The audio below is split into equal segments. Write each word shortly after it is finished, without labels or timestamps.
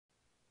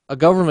A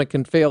government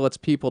can fail its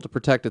people to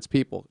protect its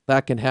people.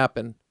 That can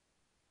happen.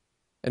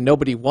 And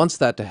nobody wants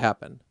that to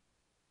happen.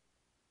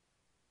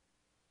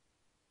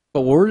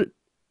 But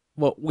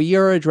what we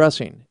are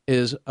addressing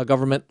is a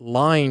government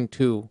lying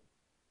to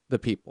the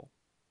people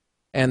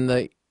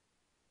and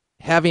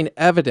having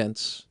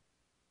evidence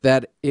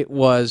that it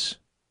was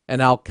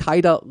an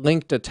Al-Qaeda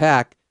linked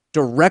attack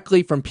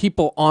directly from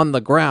people on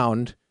the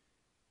ground,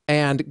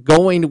 and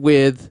going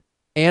with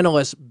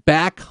analysts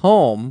back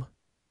home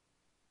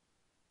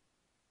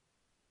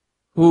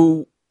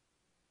who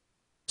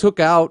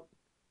took out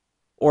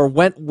or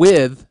went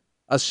with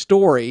a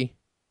story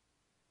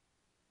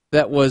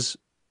that was,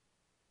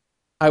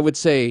 I would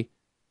say,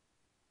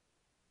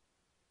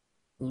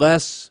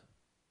 less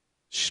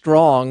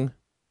strong.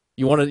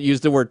 You want to use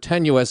the word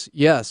tenuous?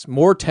 Yes,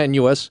 more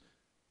tenuous,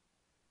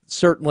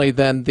 certainly,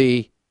 than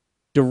the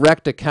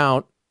direct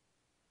account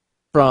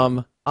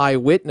from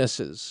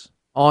eyewitnesses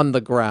on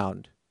the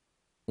ground,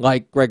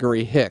 like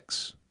Gregory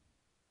Hicks,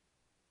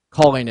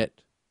 calling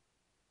it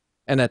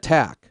an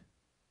attack,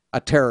 a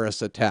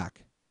terrorist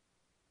attack,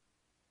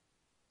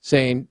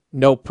 saying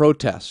no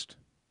protest.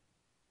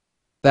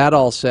 That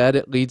all said,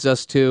 it leads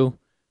us to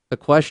the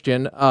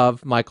question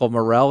of Michael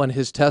Morell and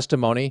his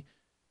testimony.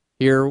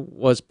 Here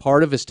was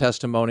part of his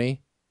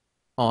testimony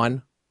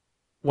on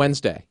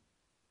Wednesday.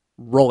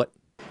 Roll it.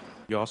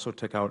 You also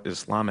took out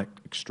Islamic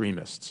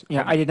extremists.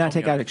 Yeah, I did not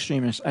take out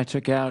extremists. I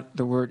took out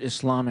the word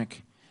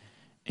Islamic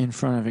in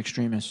front of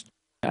extremist.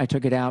 I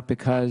took it out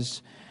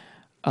because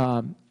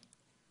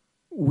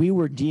we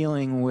were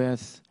dealing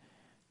with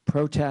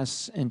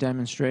protests and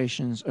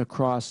demonstrations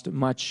across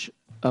much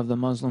of the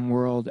Muslim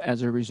world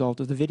as a result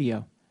of the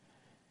video.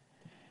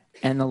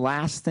 And the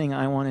last thing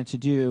I wanted to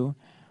do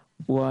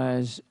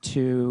was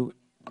to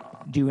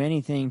do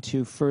anything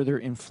to further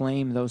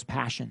inflame those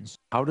passions.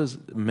 How does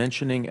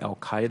mentioning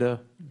Al-Qaeda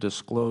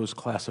disclose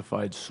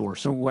classified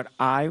sources? So what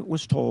I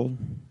was told,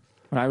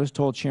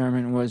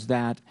 Chairman, was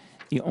that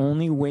the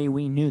only way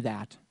we knew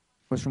that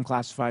was from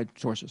classified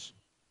sources.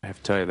 I have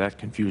to tell you, that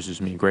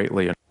confuses me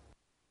greatly.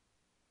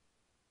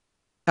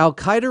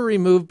 Al-Qaeda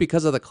removed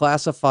because of the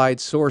classified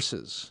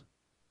sources.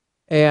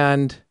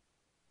 And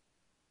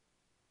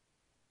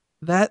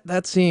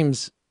that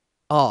seems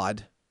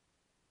odd.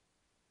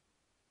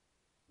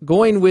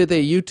 Going with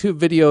a YouTube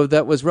video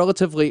that was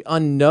relatively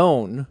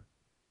unknown,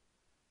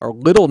 or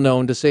little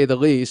known to say the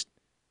least,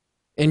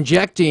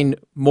 injecting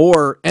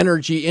more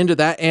energy into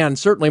that and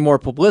certainly more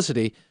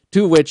publicity,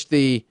 to which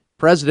the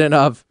president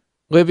of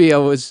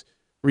Libya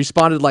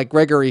responded like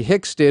Gregory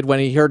Hicks did when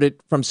he heard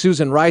it from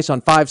Susan Rice on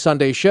 5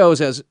 Sunday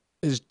shows, as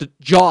his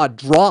jaw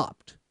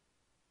dropped.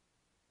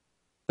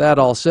 That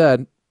all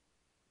said,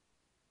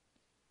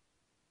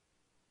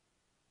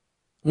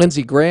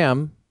 Lindsey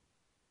Graham,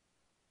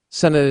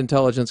 Senate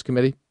Intelligence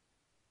Committee,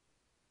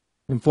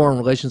 and Foreign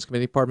Relations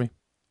Committee, pardon me,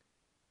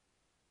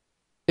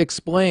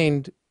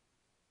 explained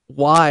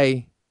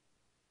why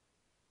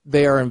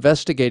they are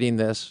investigating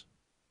this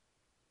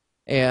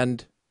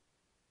and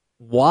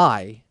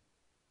why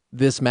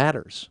this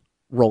matters.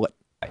 Roll it.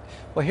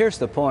 Well, here's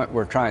the point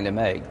we're trying to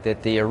make,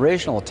 that the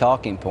original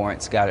talking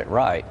points got it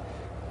right.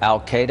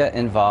 Al-Qaeda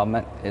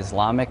involvement,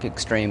 Islamic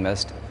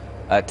extremists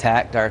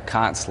attacked our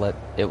consulate.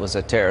 It was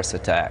a terrorist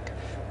attack.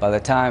 By the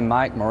time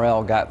Mike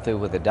Morell got through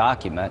with the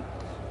document,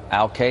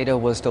 Al-Qaeda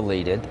was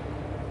deleted,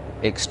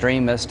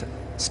 extremists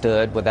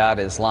stood without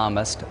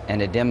Islamists,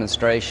 and a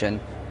demonstration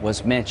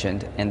was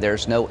mentioned, and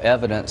there's no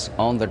evidence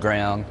on the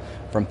ground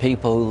from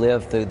people who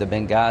lived through the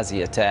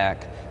Benghazi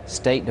attack.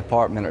 State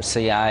Department or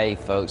CIA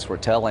folks were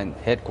telling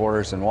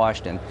headquarters in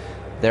Washington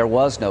there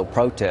was no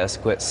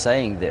protest, quit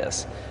saying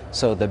this.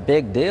 So the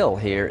big deal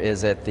here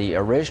is that the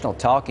original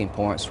talking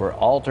points were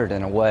altered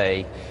in a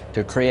way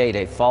to create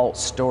a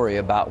false story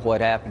about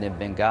what happened in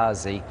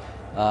Benghazi,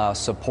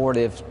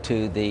 supportive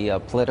to the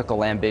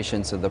political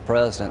ambitions of the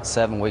president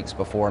 7 weeks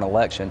before an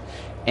election.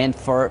 And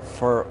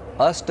for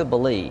us to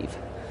believe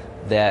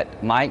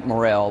that Mike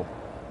Morell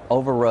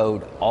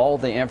overrode all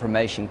the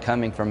information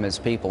coming from his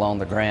people on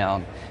the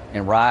ground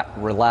and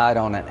relied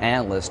on an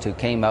analyst who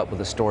came up with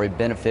a story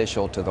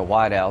beneficial to the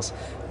White House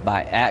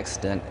by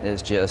accident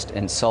is just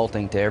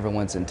insulting to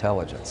everyone's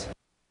intelligence.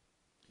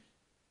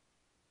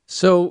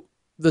 So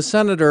the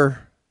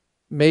senator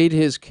made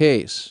his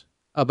case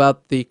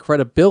about the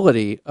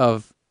credibility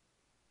of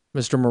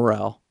Mr.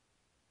 Morell.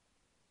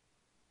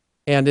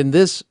 And in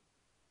this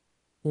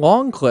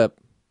long clip,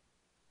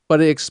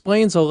 but it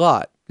explains a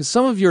lot. Because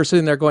some of you are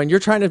sitting there going, you're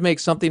trying to make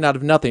something out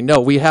of nothing.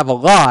 No, we have a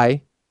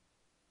lie.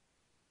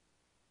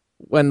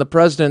 When the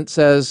president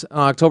says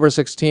on October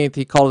 16th,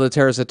 he called it a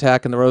terrorist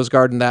attack in the Rose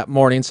Garden that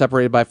morning,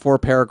 separated by 4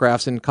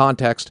 paragraphs in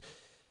context,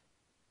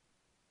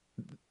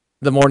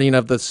 the morning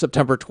of the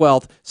September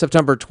 12th.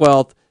 September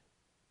 12th,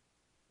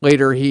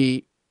 later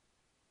he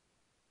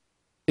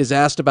is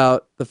asked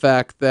about the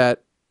fact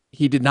that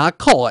he did not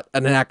call it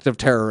an act of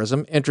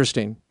terrorism.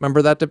 Interesting.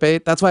 Remember that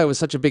debate? That's why it was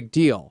such a big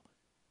deal.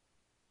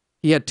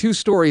 He had 2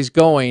 stories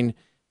going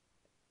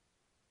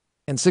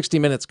and 60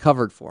 Minutes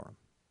covered for him.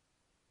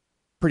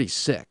 Pretty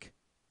sick.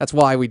 That's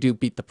why we do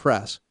beat the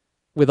press.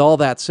 with all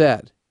that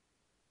said,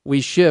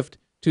 we shift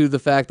to the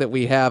fact that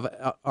we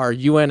have our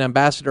UN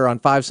ambassador on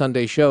 5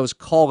 Sunday shows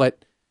call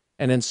it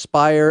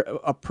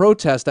a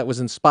protest that was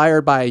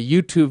inspired by a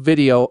YouTube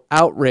video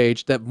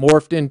outrage that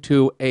morphed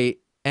into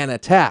an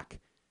attack,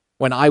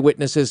 when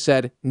eyewitnesses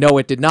said, no,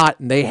 it did not,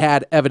 and they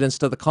had evidence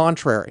to the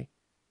contrary.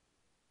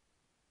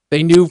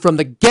 They knew from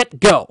the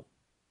get-go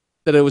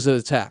that it was an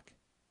attack.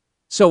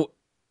 So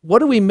what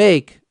do we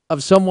make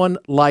of someone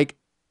like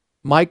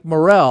Mike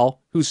Morrell,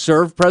 who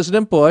served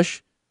President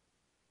Bush,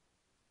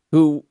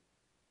 who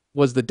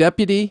was the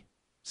deputy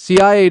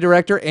CIA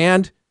director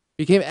and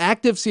became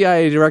active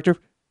CIA director?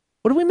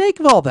 What do we make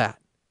of all that?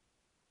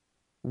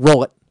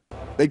 Roll it.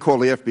 They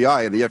called the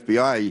FBI, and the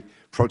FBI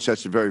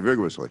protested very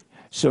vigorously.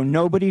 So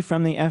nobody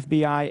from the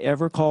FBI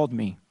ever called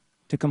me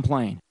to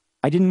complain.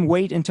 I didn't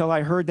wait until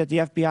I heard that the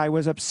FBI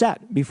was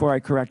upset before I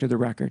corrected the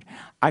record.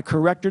 I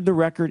corrected the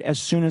record as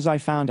soon as I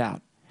found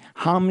out.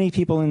 How many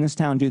people in this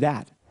town do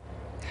that?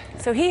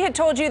 So he had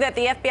told you that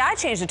the FBI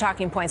changed the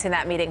talking points in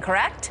that meeting,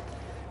 correct?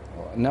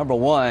 Number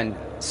one,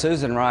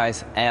 Susan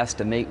Rice asked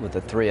to meet with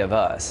the three of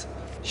us.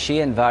 She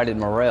invited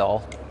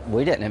Morrell.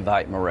 We didn't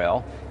invite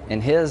Morrell.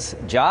 And his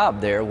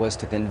job there was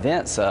to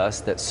convince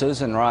us that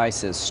Susan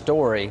Rice's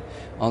story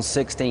on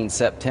 16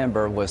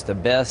 September was the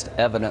best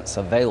evidence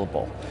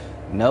available.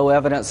 No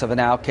evidence of an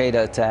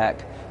al-Qaeda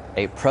attack,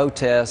 a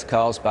protest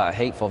caused by a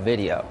hateful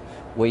video.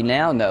 We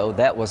now know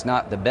that was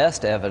not the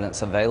best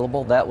evidence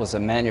available. That was a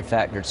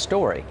manufactured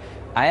story.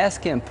 I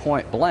asked him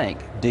point blank,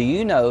 do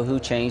you know who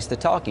changed the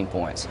talking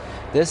points?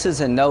 This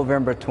is in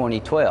November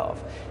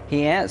 2012.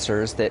 He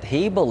answers that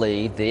he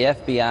believed the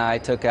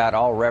FBI took out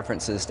all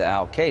references to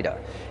al-Qaeda.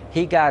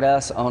 He got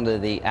us onto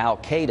the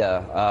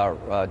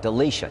al-Qaeda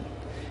deletion.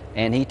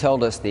 And he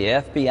told us the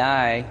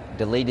FBI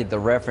deleted the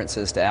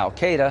references to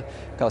al-Qaeda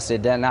because they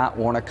did not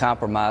want to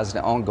compromise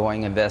the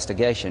ongoing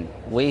investigation.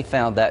 We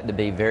found that to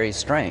be very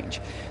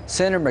strange.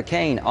 Senator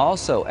McCain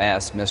also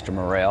asked Mr.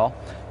 Morrell,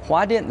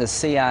 why didn't the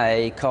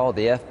CIA call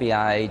the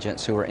FBI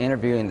agents who were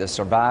interviewing the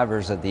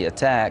survivors of the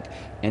attack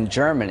in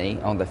Germany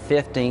on the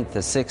 15th, the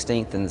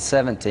 16th, and the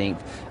 17th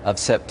of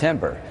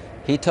September?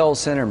 He told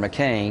Senator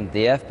McCain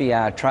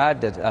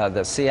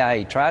the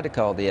CIA tried to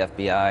call the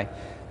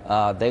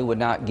FBI. They would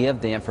not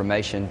give the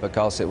information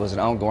because it was an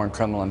ongoing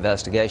criminal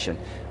investigation.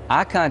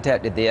 I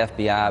contacted the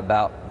FBI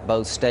about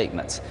both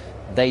statements.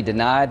 They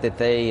denied that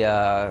they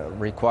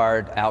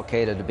required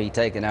al-Qaeda to be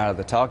taken out of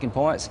the talking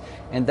points,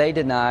 and they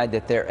denied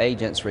that their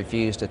agents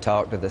refused to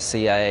talk to the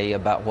CIA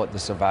about what the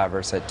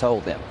survivors had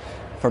told them.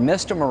 For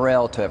Mr.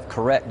 Morrell to have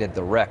corrected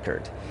the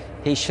record,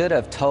 he should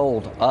have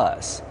told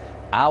us,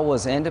 I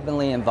was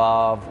intimately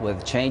involved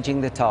with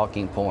changing the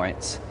talking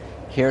points.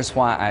 Here's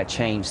why I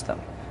changed them.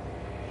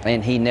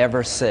 And he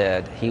never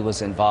said he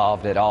was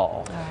involved at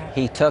all.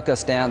 He took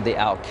us down the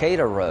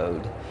al-Qaeda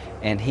road,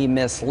 and he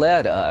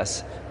misled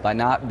us by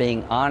not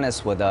being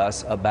honest with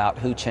us about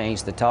who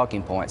changed the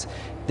talking points.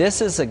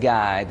 This is a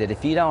guy that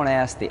if you don't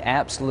ask the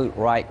absolute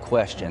right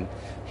question,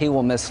 he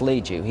will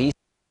mislead you.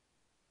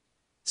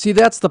 See,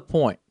 that's the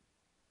point.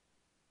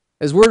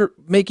 As we're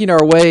making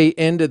our way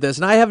into this,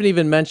 and I haven't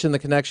even mentioned the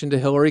connection to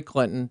Hillary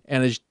Clinton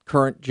and his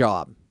current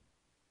job.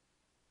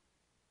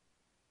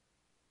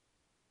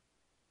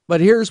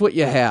 But here's what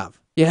you have.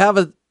 You have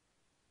an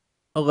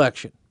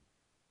election.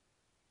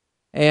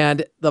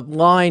 And the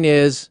line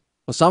is,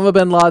 Osama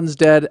bin Laden's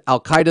dead,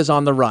 al-Qaeda's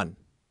on the run.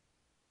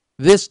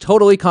 This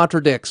totally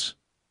contradicts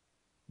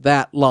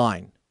that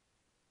line.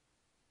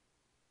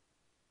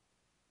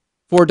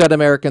 4 dead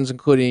Americans,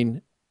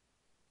 including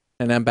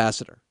an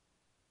ambassador,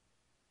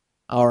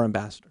 our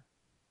ambassador.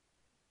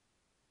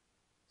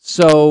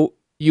 So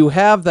you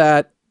have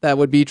that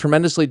would be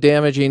tremendously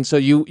damaging. So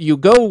you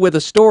go with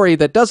a story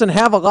that doesn't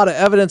have a lot of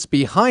evidence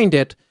behind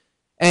it,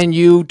 and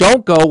you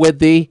don't go with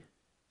the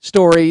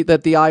story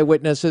that the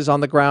eyewitnesses on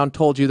the ground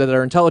told you that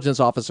they're intelligence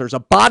officers. A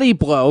body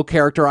blow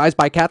characterized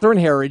by Catherine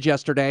Herridge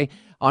yesterday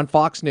on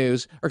Fox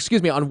News, or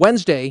excuse me, on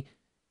Wednesday,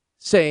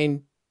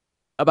 saying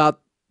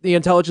about the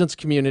intelligence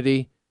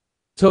community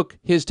took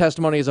his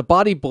testimony as a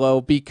body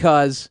blow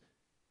because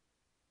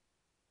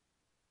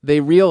they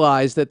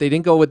realized that they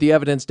didn't go with the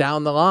evidence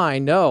down the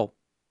line. No.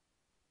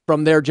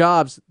 From their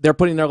jobs, they're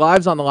putting their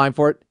lives on the line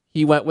for it.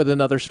 He went with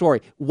another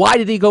story. Why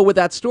did he go with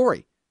that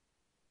story?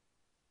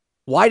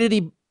 Why did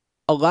he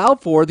allow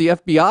for the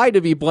FBI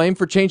to be blamed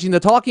for changing the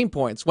talking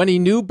points when he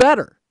knew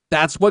better?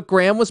 That's what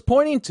Graham was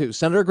pointing to.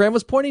 Senator Graham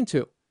was pointing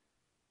to.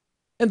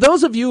 And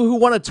those of you who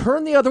want to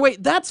turn the other way,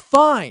 that's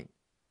fine.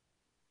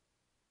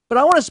 But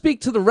I want to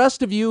speak to the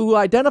rest of you who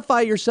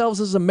identify yourselves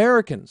as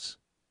Americans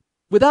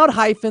without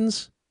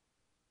hyphens.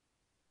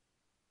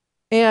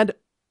 And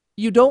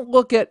you don't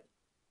look at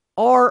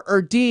R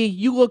or D,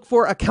 you look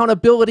for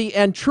accountability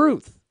and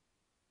truth.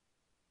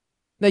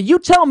 Now you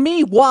tell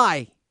me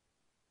why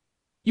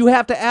you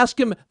have to ask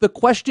him the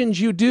questions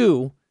you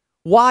do,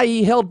 why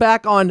he held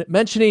back on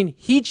mentioning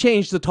he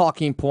changed the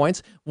talking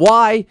points,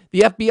 why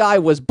the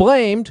FBI was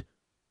blamed,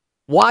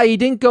 why he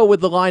didn't go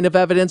with the line of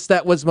evidence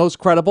that was most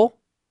credible,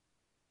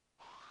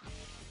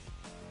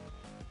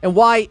 and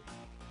why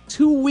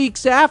 2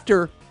 weeks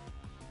after,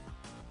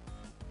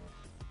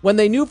 when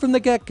they knew from the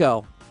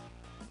get-go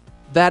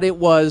that it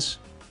was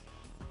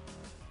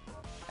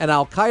an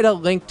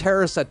Al-Qaeda-linked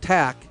terrorist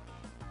attack,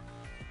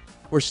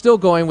 we're still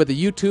going with a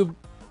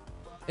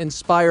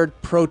YouTube-inspired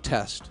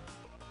protest.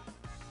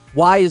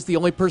 Why is the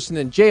only person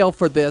in jail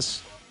for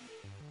this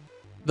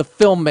the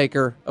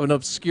filmmaker of an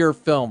obscure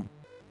film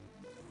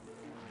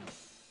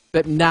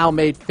that now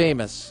made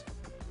famous?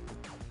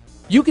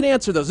 You can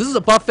answer those. This is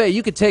a buffet.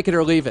 You can take it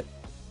or leave it.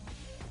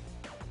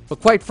 But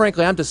quite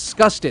frankly, I'm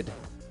disgusted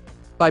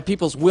by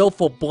people's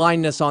willful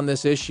blindness on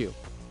this issue.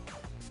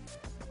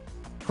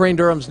 Crane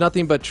Durham's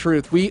nothing but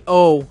truth. We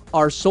owe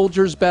our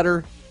soldiers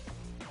better.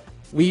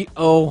 We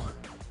owe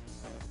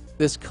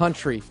this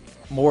country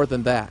more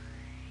than that.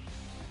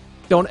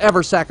 Don't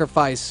ever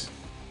sacrifice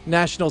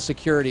national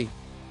security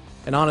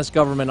and honest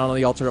government on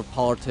the altar of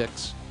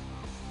politics.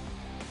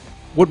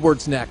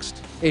 Woodward's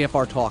next.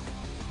 AFR Talk.